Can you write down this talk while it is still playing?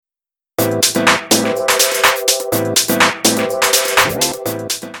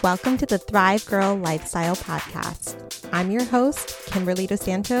Welcome to the Thrive Girl Lifestyle Podcast. I'm your host, Kimberly Dos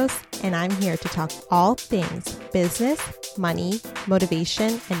Santos, and I'm here to talk all things business, money,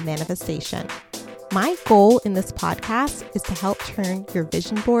 motivation, and manifestation. My goal in this podcast is to help turn your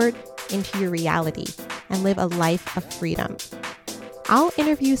vision board into your reality and live a life of freedom. I'll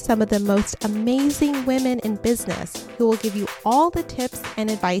interview some of the most amazing women in business who will give you all the tips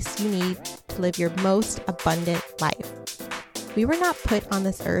and advice you need to live your most abundant life. We were not put on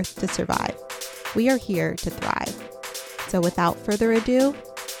this earth to survive. We are here to thrive. So without further ado,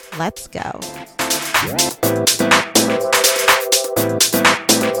 let's go.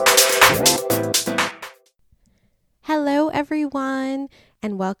 Hello, everyone,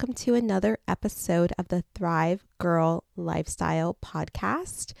 and welcome to another episode of the Thrive Girl Lifestyle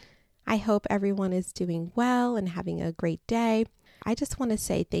Podcast. I hope everyone is doing well and having a great day. I just want to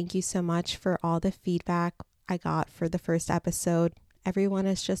say thank you so much for all the feedback I got for the first episode. Everyone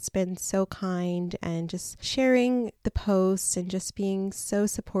has just been so kind and just sharing the posts and just being so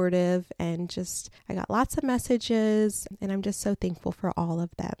supportive, and just I got lots of messages and I'm just so thankful for all of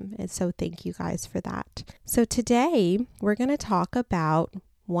them. And so thank you guys for that. So today we're going to talk about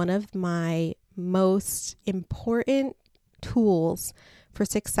one of my most important tools for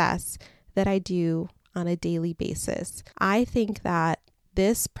success that I do on a daily basis. I think that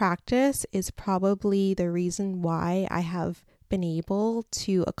this practice is probably the reason why I have been able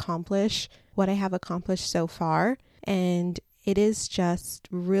to accomplish what I have accomplished so far. And it has just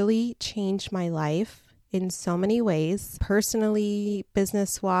really changed my life in so many ways, personally,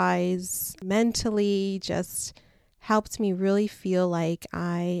 business-wise, mentally, just helped me really feel like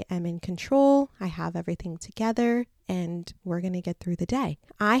I am in control. I have everything together and we're going to get through the day.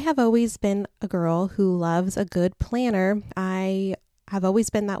 I have always been a girl who loves a good planner. I have always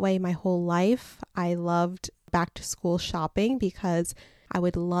been that way my whole life. I loved back to school shopping because I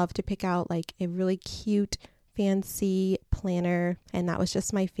would love to pick out like a really cute, fancy planner. And that was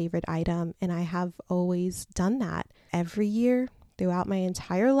just my favorite item. And I have always done that every year throughout my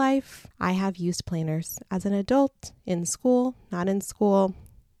entire life. I have used planners as an adult, in school, not in school,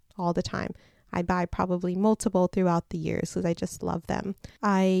 all the time. I buy probably multiple throughout the years because I just love them.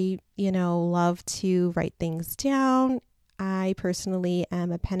 I, love to write things down. I personally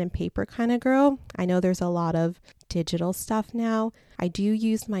am a pen and paper kind of girl. I know there's a lot of digital stuff now. I do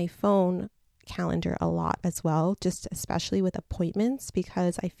use my phone calendar a lot as well, just especially with appointments,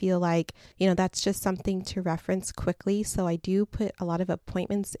 because I feel like, that's just something to reference quickly. So I do put a lot of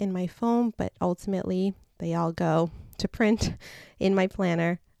appointments in my phone, but ultimately they all go to print in my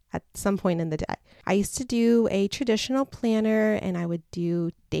planner at some point in the day. I used to do a traditional planner and I would do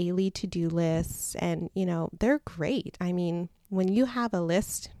daily to-do lists, and, they're great. I mean, when you have a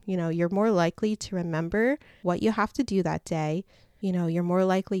list, you're more likely to remember what you have to do that day. You're more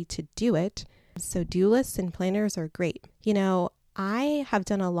likely to do it. So do lists and planners are great. I have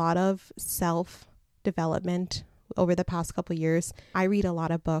done a lot of self-development over the past couple years. I read a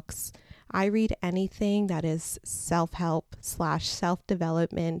lot of books. I read anything that is self-help /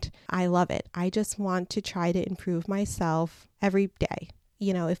 self-development. I love it. I just want to try to improve myself every day.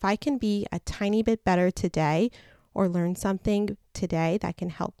 If I can be a tiny bit better today or learn something today that can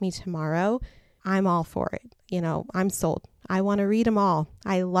help me tomorrow, I'm all for it. I'm sold. I want to read them all.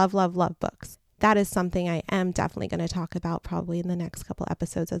 I love, love, love books. That is something I am definitely going to talk about probably in the next couple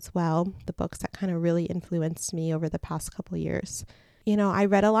episodes as well. The books that kind of really influenced me over the past couple years. I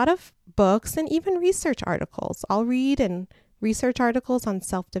read a lot of books and even research articles. I'll read and research articles on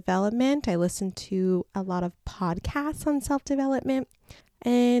self-development. I listen to a lot of podcasts on self-development.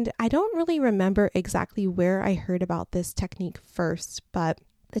 And I don't really remember exactly where I heard about this technique first, but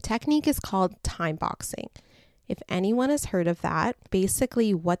the technique is called time boxing. If anyone has heard of that,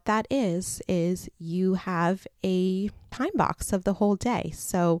 basically what that is you have a time box of the whole day.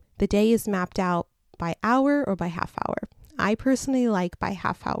 So the day is mapped out by hour or by half hour. I personally like by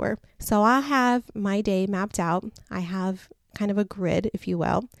half hour. So I have my day mapped out. I have kind of a grid, if you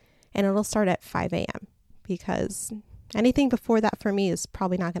will, and it'll start at 5 a.m. because anything before that for me is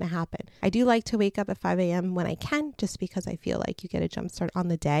probably not going to happen. I do like to wake up at 5 a.m. when I can, just because I feel like you get a jump start on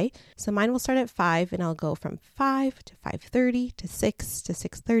the day. So mine will start at 5 and I'll go from 5 to 5:30 to 6 to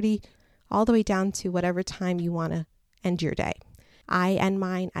 6:30, all the way down to whatever time you want to end your day. I end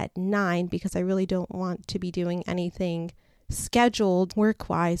mine at 9 because I really don't want to be doing anything scheduled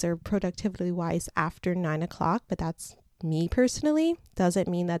work-wise or productivity-wise after 9 o'clock, but that's me personally. Doesn't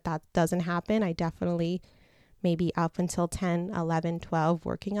mean that doesn't happen. I definitely maybe up until 10, 11, 12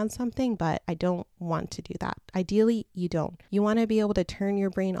 working on something, but I don't want to do that. Ideally, you don't. You want to be able to turn your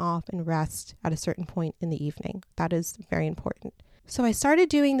brain off and rest at a certain point in the evening. That is very important. So I started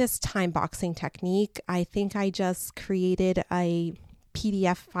doing this time boxing technique. I think I just created a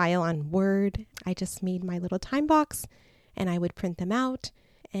PDF file on Word. I just made my little time box and I would print them out,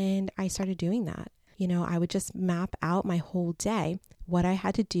 and I started doing that. I would just map out my whole day, what I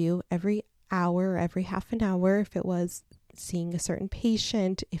had to do every hour, every half an hour, if it was seeing a certain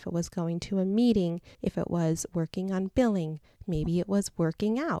patient, if it was going to a meeting, if it was working on billing, maybe it was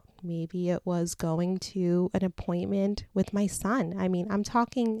working out, maybe it was going to an appointment with my son. I'm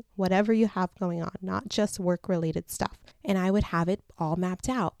talking whatever you have going on, not just work-related stuff. And I would have it all mapped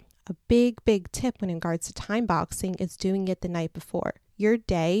out. A big tip when in regards to time boxing is doing it the night before. Your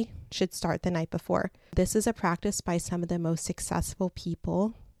day should start the night before. This is a practice by some of the most successful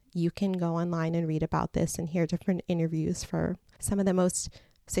people. You can go online and read about this and hear different interviews for some of the most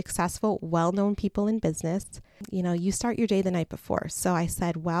successful, well-known people in business. You start your day the night before. So I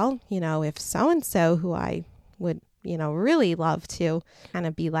said, well, if so-and-so who I would, really love to kind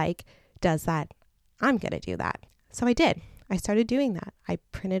of be like, does that, I'm going to do that. So I did. I started doing that. I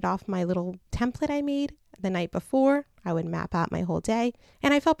printed off my little template I made the night before. I would map out my whole day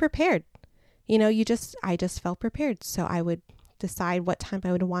and I felt prepared. I just felt prepared. So I would decide what time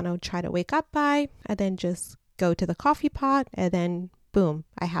I would want to try to wake up by, and then just go to the coffee pot, and then boom,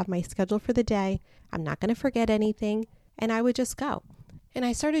 I have my schedule for the day. I'm not going to forget anything, and I would just go. And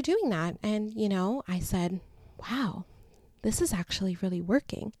I started doing that, and I said, wow, this is actually really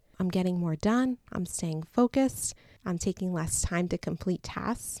working. I'm getting more done. I'm staying focused. I'm taking less time to complete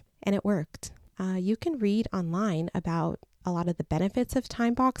tasks, and it worked. You can read online about a lot of the benefits of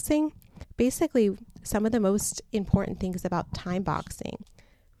time boxing. Basically, some of the most important things about time boxing.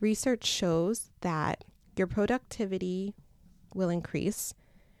 Research shows that your productivity will increase.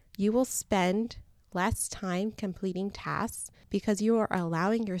 You will spend less time completing tasks because you are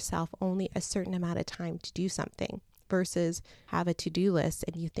allowing yourself only a certain amount of time to do something versus have a to-do list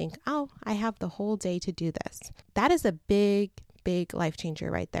and you think, oh, I have the whole day to do this. That is a big life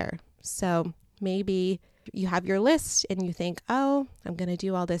changer right there. So maybe you have your list and you think, oh, I'm going to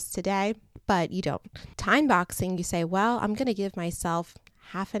do all this today, but you don't. Time boxing, you say, well, I'm going to give myself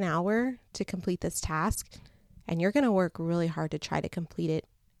half an hour to complete this task. And you're going to work really hard to try to complete it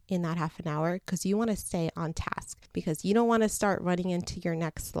in that half an hour because you want to stay on task, because you don't want to start running into your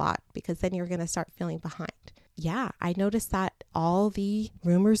next slot because then you're going to start feeling behind. Yeah, I noticed that all the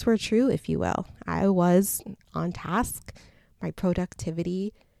rumors were true, if you will. I was on task. My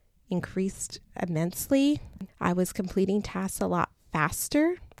productivity increased immensely. I was completing tasks a lot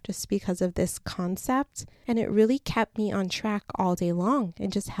faster just because of this concept. And it really kept me on track all day long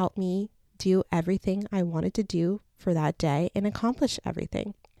and just helped me do everything I wanted to do for that day and accomplish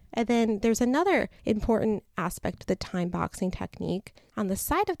everything. And then there's another important aspect of the time boxing technique. On the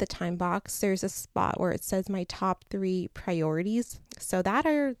side of the time box, there's a spot where it says my top 3 priorities. So that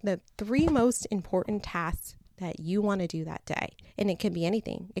are the 3 most important tasks that you want to do that day. And it can be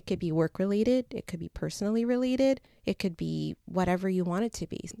anything. It could be work related. It could be personally related. It could be whatever you want it to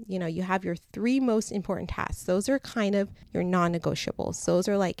be. You have your 3 most important tasks. Those are kind of your non-negotiables. Those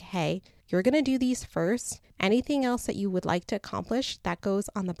are like, hey, you're going to do these first. Anything else that you would like to accomplish, that goes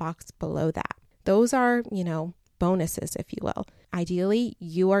on the box below that. Those are, bonuses, if you will. Ideally,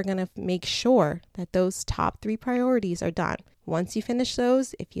 you are going to make sure that those top 3 priorities are done. Once you finish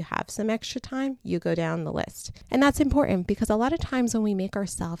those, if you have some extra time, you go down the list. And that's important because a lot of times when we make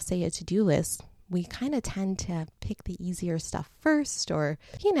ourselves say a to-do list, we kind of tend to pick the easier stuff first, or,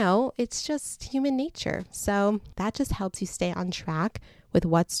 it's just human nature. So that just helps you stay on track with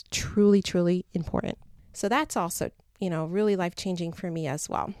what's truly, truly important. So that's also, really life-changing for me as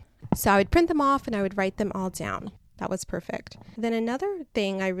well. So I would print them off and I would write them all down. That was perfect. Then another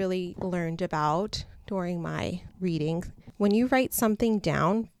thing I really learned about during my reading, when you write something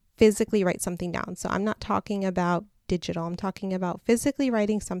down, physically write something down. So I'm not talking about digital, I'm talking about physically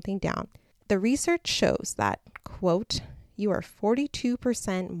writing something down. The research shows that, quote, you are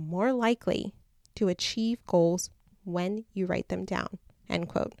 42% more likely to achieve goals when you write them down, end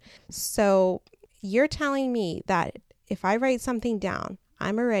quote. So you're telling me that if I write something down,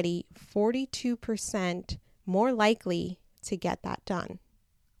 I'm already 42% more likely to get that done.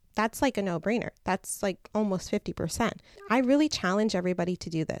 That's like a no-brainer. That's like almost 50%. I really challenge everybody to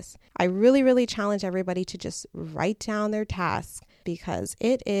do this. I really challenge everybody to just write down their tasks, because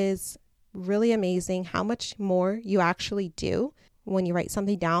it is really amazing how much more you actually do when you write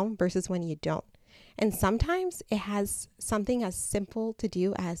something down versus when you don't. And sometimes it has something as simple to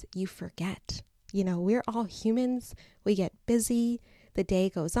do as you forget. We're all humans. We get busy. The day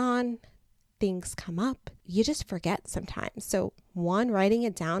goes on. Things come up. You just forget sometimes. So 1, writing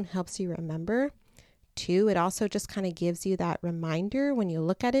it down helps you remember. 2, it also just kind of gives you that reminder when you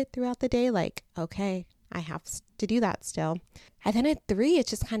look at it throughout the day, like, okay, I have to do that still. And then at 3, it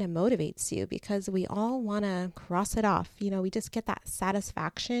just kind of motivates you because we all want to cross it off. We just get that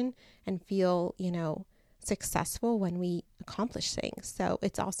satisfaction and feel, successful when we accomplish things. So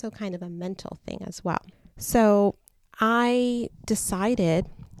it's also kind of a mental thing as well. So I decided,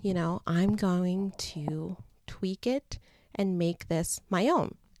 I'm going to tweak it and make this my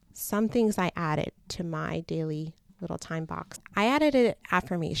own. Some things I added to my daily little time box. I added an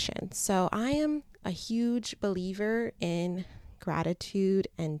affirmation. So I am a huge believer in gratitude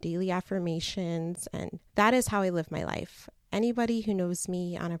and daily affirmations, and that is how I live my life. Anybody who knows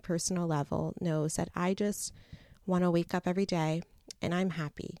me on a personal level knows that I just want to wake up every day and I'm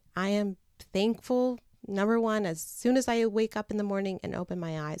happy. I am thankful. Number one, as soon as I wake up in the morning and open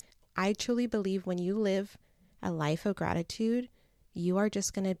my eyes, I truly believe when you live a life of gratitude, you are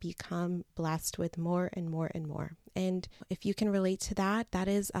just going to become blessed with more and more and more. And if you can relate to that, that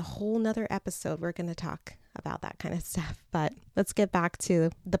is a whole nother episode. We're going to talk about that kind of stuff, but let's get back to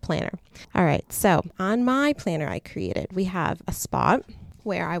the planner. All right. So on my planner I created, we have a spot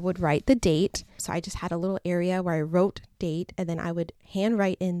where I would write the date. So I just had a little area where I wrote date and then I would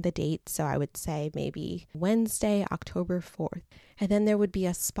handwrite in the date. So I would say maybe Wednesday, October 4th. And then there would be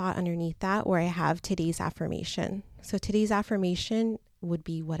a spot underneath that where I have today's affirmation. So today's affirmation would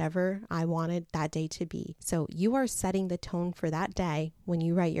be whatever I wanted that day to be. So you are setting the tone for that day when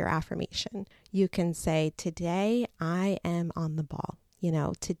you write your affirmation. You can say, today I am on the ball.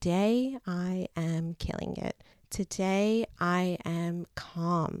 Today I am killing it. Today I am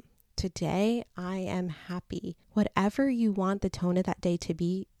calm. Today I am happy. Whatever you want the tone of that day to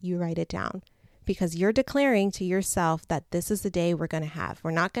be, you write it down. Because you're declaring to yourself that this is the day we're going to have.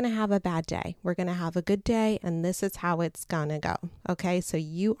 We're not going to have a bad day. We're going to have a good day, and this is how it's going to go. Okay, so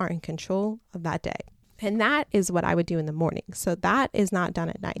you are in control of that day. And that is what I would do in the morning. So that is not done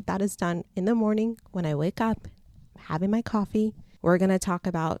at night. That is done in the morning when I wake up, having my coffee. We're going to talk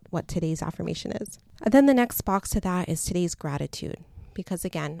about what today's affirmation is. And then the next box to that is today's gratitude. Because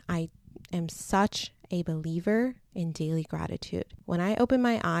again, I am such a believer in daily gratitude. When I open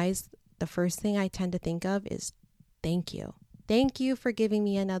my eyes, the first thing I tend to think of is thank you. Thank you for giving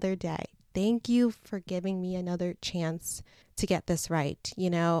me another day. Thank you for giving me another chance to get this right.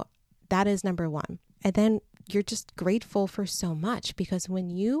 That is number one. And then you're just grateful for so much because when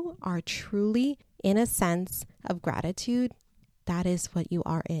you are truly in a sense of gratitude, that is what you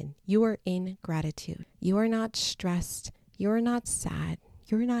are in. You are in gratitude. You are not stressed. You are not sad.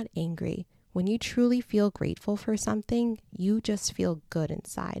 You're not angry. When you truly feel grateful for something, you just feel good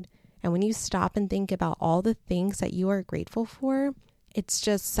inside. And when you stop and think about all the things that you are grateful for, it's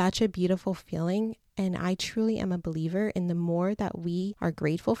just such a beautiful feeling. And I truly am a believer in the more that we are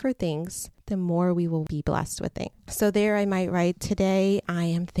grateful for things, the more we will be blessed with things. So there I might write, today I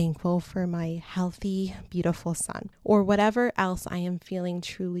am thankful for my healthy, beautiful son, or whatever else I am feeling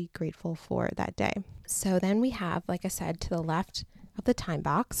truly grateful for that day. So then we have, like I said, to the left of the time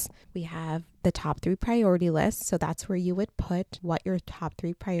box, we have the top 3 priority list. So that's where you would put what your top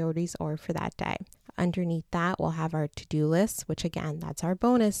 3 priorities are for that day. Underneath that, we'll have our to-do list, which again, that's our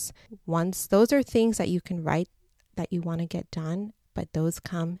bonus. Once those are things that you can write that you want to get done, but those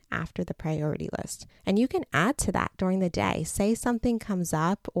come after the priority list. And you can add to that during the day. Say something comes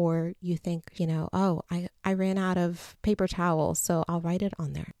up or you think, I ran out of paper towels, so I'll write it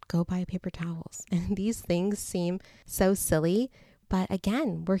on there. Go buy paper towels. And these things seem so silly, but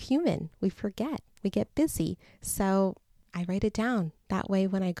again, we're human. We forget. We get busy. So I write it down. That way,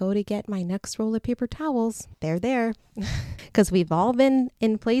 when I go to get my next roll of paper towels, they're there. Because we've all been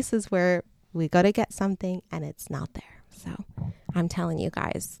in places where we go to get something and it's not there. So I'm telling you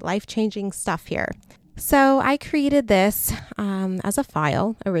guys, life-changing stuff here. So I created this as a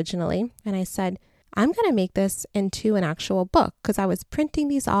file originally, and I said, I'm going to make this into an actual book because I was printing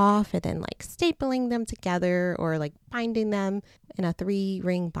these off and then stapling them together or binding them in a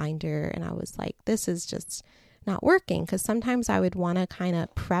 3-ring binder. And I was like, this is just not working because sometimes I would want to kind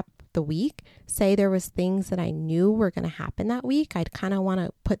of prep the week. Say there was things that I knew were going to happen that week. I'd kind of want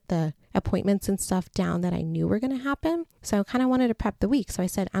to put the appointments and stuff down that I knew were going to happen. So I kind of wanted to prep the week. So I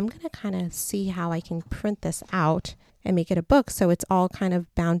said, I'm going to kind of see how I can print this out and make it a book so it's all kind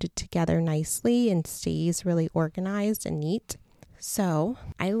of bounded together nicely and stays really organized and neat. So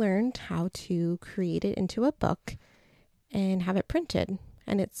I learned how to create it into a book and have it printed.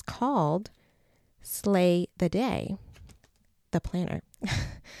 And it's called Slay the Day, the planner.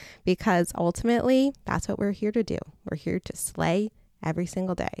 Because ultimately, that's what we're here to do. We're here to slay every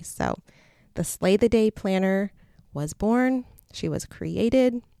single day. So the Slay the Day planner was born. She was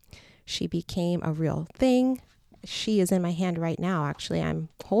created. She became a real thing. She is in my hand right now. Actually, I'm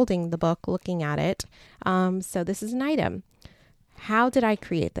holding the book, looking at it. So this is an item. How did I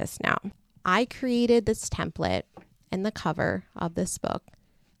create this now? I created this template and the cover of this book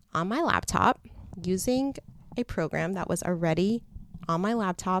on my laptop using a program that was already on my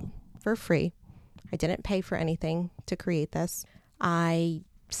laptop for free. I didn't pay for anything to create this. I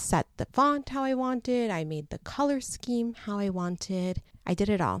set the font how I wanted. I made the color scheme how I wanted. I did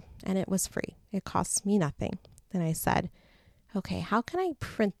it all and it was free. It cost me nothing. Then I said, okay, how can I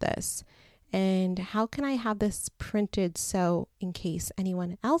print this? And how can I have this printed so in case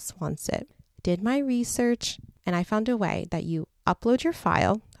anyone else wants it? Did my research and I found a way that you upload your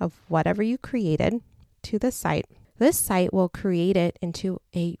file of whatever you created to the site. This site will create it into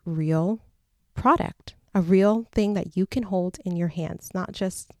a real product, a real thing that you can hold in your hands, not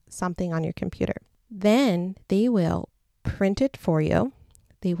just something on your computer. Then they will print it for you.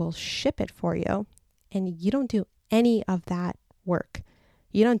 They will ship it for you. And you don't do any of that work.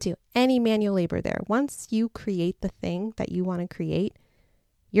 You don't do any manual labor there. Once you create the thing that you want to create,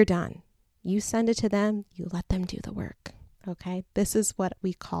 you're done. You send it to them, you let them do the work. Okay? This is what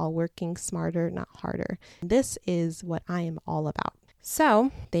we call working smarter, not harder. This is what I am all about.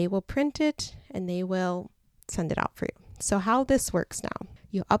 So they will print it and they will send it out for you. So how this works now,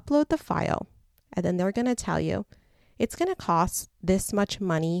 you upload the file and then they're going to tell you it's going to cost this much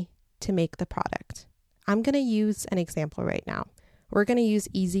money to make the product. I'm going to use an example right now. We're going to use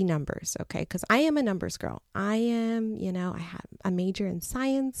easy numbers, okay? Because I am a numbers girl. I am, I have a major in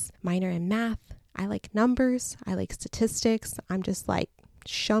science, minor in math. I like numbers. I like statistics. I'm just like,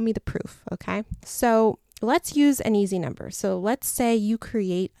 show me the proof, okay? So let's use an easy number. So let's say you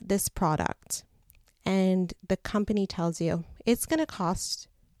create this product and the company tells you it's going to cost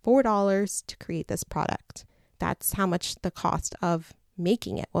 $4 to create this product. That's how much the cost of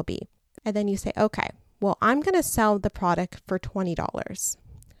making it will be. And then you say, okay, well, I'm going to sell the product for $20.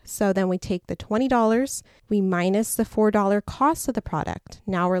 So then we take the $20, we minus the $4 cost of the product.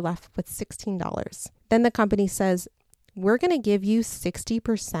 Now we're left with $16. Then the company says, we're going to give you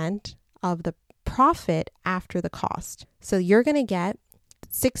 60% of the profit after the cost. So you're going to get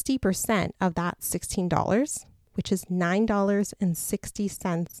 60% of that $16, which is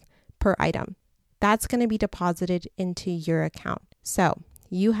 $9.60 per item. That's going to be deposited into your account. So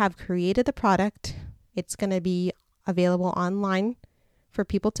you have created the product. It's going to be available online for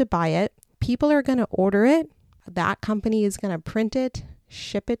people to buy it. People are going to order it. That company is going to print it,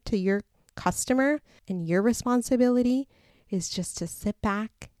 ship it to your customer, and your responsibility is just to sit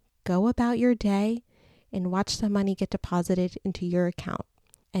back, go about your day, and watch the money get deposited into your account.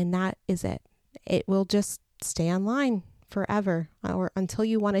 And that is it. It will just stay online forever or until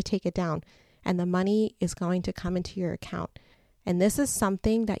you want to take it down. And the money is going to come into your account. And this is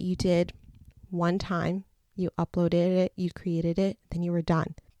something that you did one time. You uploaded it, you created it, then you were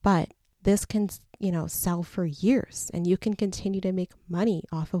done. But this can, sell for years and you can continue to make money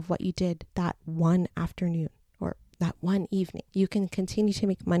off of what you did that one afternoon or that one evening. You can continue to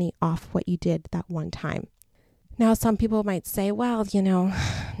make money off what you did that one time. Now, some people might say, well,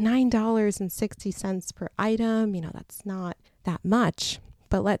 $9.60 per item, that's not that much.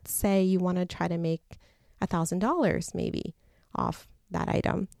 But let's say you want to try to make $1,000 maybe off that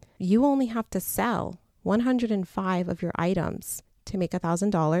item. You only have to sell 105 of your items to make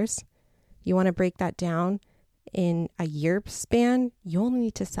 $1,000. You want to break that down in a year span, you only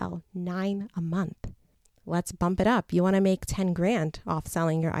need to sell 9 a month. Let's bump it up. You want to make 10 grand off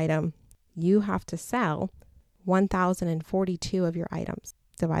selling your item. You have to sell 1,042 of your items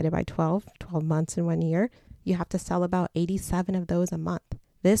divided by 12 months in 1 year. You have to sell about 87 of those a month.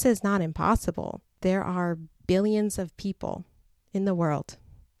 This is not impossible. There are billions of people in the world.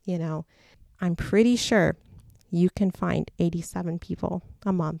 I'm pretty sure you can find 87 people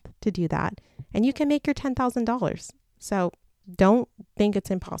a month to do that. And you can make your $10,000. So don't think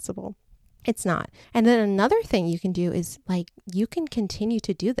it's impossible. It's not. And then another thing you can do is you can continue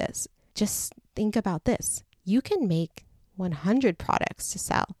to do this. Just think about this. You can make 100 products to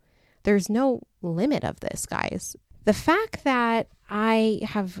sell. There's no limit of this, guys. The fact that I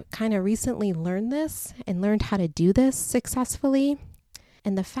have kind of recently learned this and learned how to do this successfully,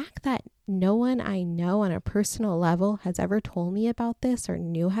 and the fact that no one I know on a personal level has ever told me about this or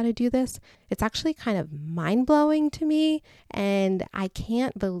knew how to do this, it's actually kind of mind-blowing to me. And I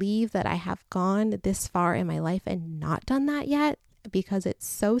can't believe that I have gone this far in my life and not done that yet, because it's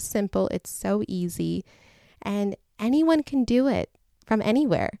so simple, it's so easy, and anyone can do it from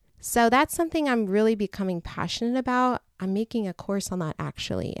anywhere. So that's something I'm really becoming passionate about. I'm making a course on that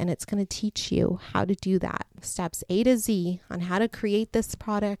actually, and it's going to teach you how to do that. Steps A to Z on how to create this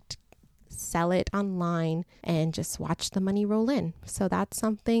product, sell it online, and just watch the money roll in. So that's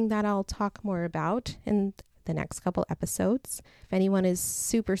something that I'll talk more about in the next couple episodes. If anyone is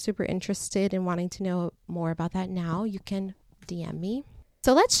super, super interested in wanting to know more about that now, you can DM me.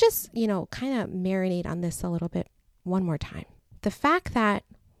 So let's just, kind of marinate on this a little bit one more time. The fact that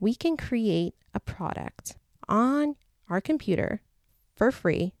we can create a product on our computer for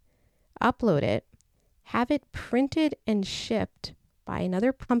free, upload it, have it printed and shipped by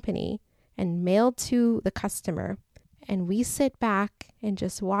another company and mailed to the customer, and we sit back and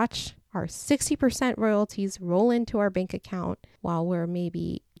just watch our 60% royalties roll into our bank account while we're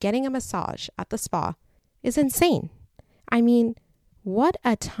maybe getting a massage at the spa is insane. I mean, what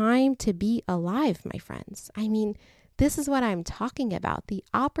a time to be alive, my friends. I mean, this is what I'm talking about. The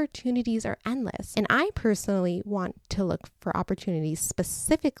opportunities are endless. And I personally want to look for opportunities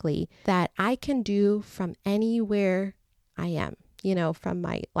specifically that I can do from anywhere I am. From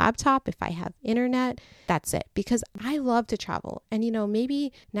my laptop, if I have internet, that's it. Because I love to travel. And,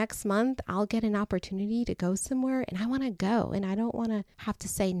 maybe next month I'll get an opportunity to go somewhere and I want to go. And I don't want to have to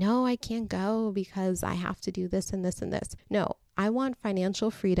say, no, I can't go because I have to do this and this and this. No, I want financial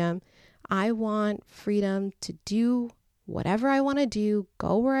freedom. I want freedom to do whatever I want to do,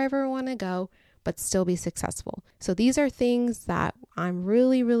 go wherever I want to go, but still be successful. So these are things that I'm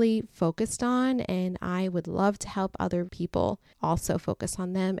really, really focused on, and I would love to help other people also focus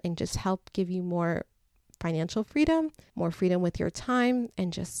on them and just help give you more financial freedom, more freedom with your time,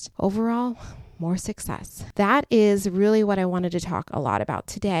 and just overall more success. That is really what I wanted to talk a lot about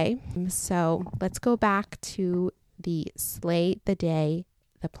today. So let's go back to the Slay the Day,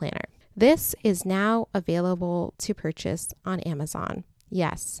 the planner. This is now available to purchase on Amazon.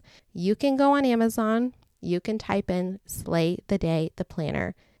 Yes, you can go on Amazon, you can type in Slay the Day, the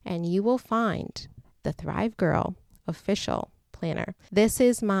planner, and you will find the Thrive Girl official planner. This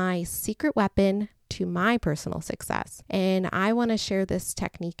is my secret weapon to my personal success. And I want to share this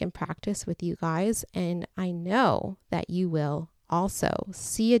technique and practice with you guys. And I know that you will also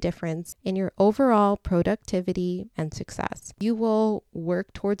see a difference in your overall productivity and success. You will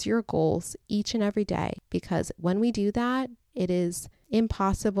work towards your goals each and every day, because when we do that, it is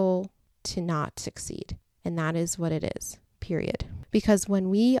impossible to not succeed. And that is what it is, period. Because when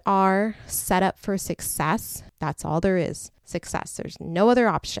we are set up for success, that's all there is, success. There's no other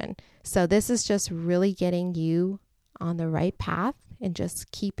option. So this is just really getting you on the right path and just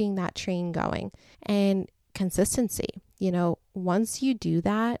keeping that train going. And consistency, once you do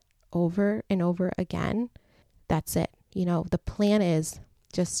that over and over again, that's it. The plan is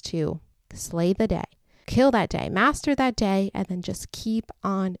just to slay the day. Kill that day, master that day, and then just keep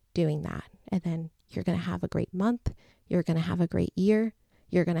on doing that. And then you're going to have a great month. You're going to have a great year.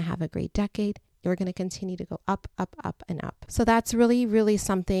 You're going to have a great decade. You're going to continue to go up, up, up, and up. So that's really, really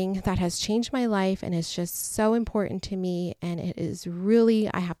something that has changed my life and is just so important to me. And it is really,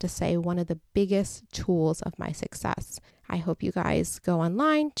 I have to say, one of the biggest tools of my success. I hope you guys go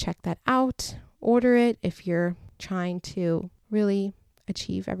online, check that out, order it if you're trying to really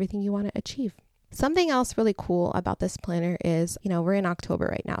achieve everything you want to achieve. Something else really cool about this planner is, we're in October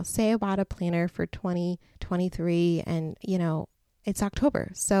right now. Say I bought a planner for 2023 and, it's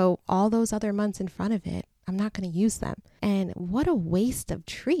October. So all those other months in front of it, I'm not going to use them. And what a waste of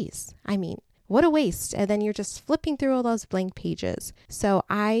trees. I mean, what a waste. And then you're just flipping through all those blank pages. So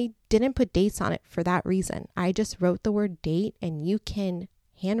I didn't put dates on it for that reason. I just wrote the word date, and you can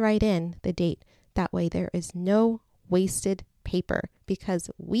handwrite in the date. That way there is no wasted paper,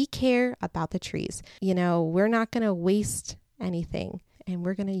 because we care about the trees. We're not going to waste anything, and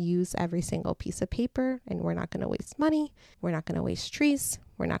we're going to use every single piece of paper, and we're not going to waste money. We're not going to waste trees.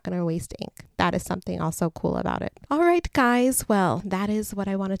 We're not going to waste ink. That is something also cool about it. All right, guys. Well, that is what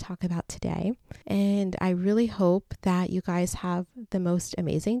I want to talk about today. And I really hope that you guys have the most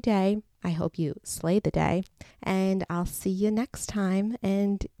amazing day. I hope you slay the day, and I'll see you next time.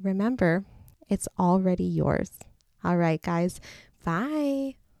 And remember, it's already yours. All right, guys.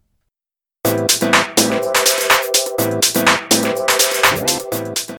 Bye.